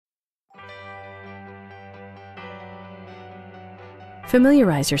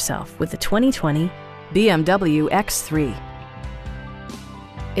Familiarize yourself with the 2020 BMW X3.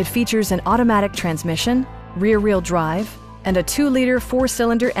 It features an automatic transmission, rear-wheel drive, and a 2-liter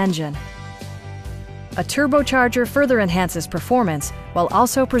 4-cylinder engine. A turbocharger further enhances performance while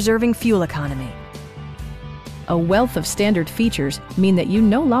also preserving fuel economy. A wealth of standard features mean that you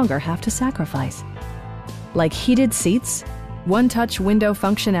no longer have to sacrifice, like heated seats, one-touch window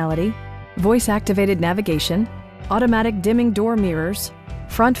functionality, voice-activated navigation, automatic dimming door mirrors,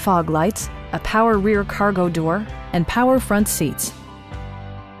 front fog lights, a power rear cargo door, and power front seats.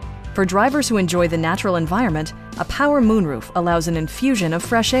 For drivers who enjoy the natural environment, a power moonroof allows an infusion of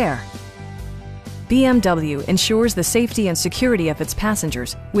fresh air. BMW ensures the safety and security of its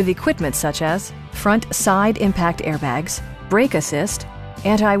passengers with equipment such as front side impact airbags, brake assist,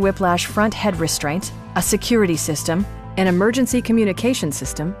 anti-whiplash front head restraints, a security system, an emergency communication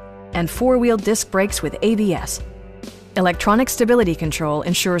system, and 4-wheel disc brakes with ABS. Electronic stability control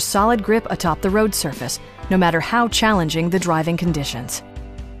ensures solid grip atop the road surface, no matter how challenging the driving conditions.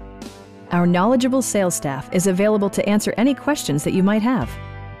 Our knowledgeable sales staff is available to answer any questions that you might have.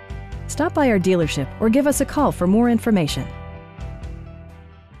 Stop by our dealership or give us a call for more information.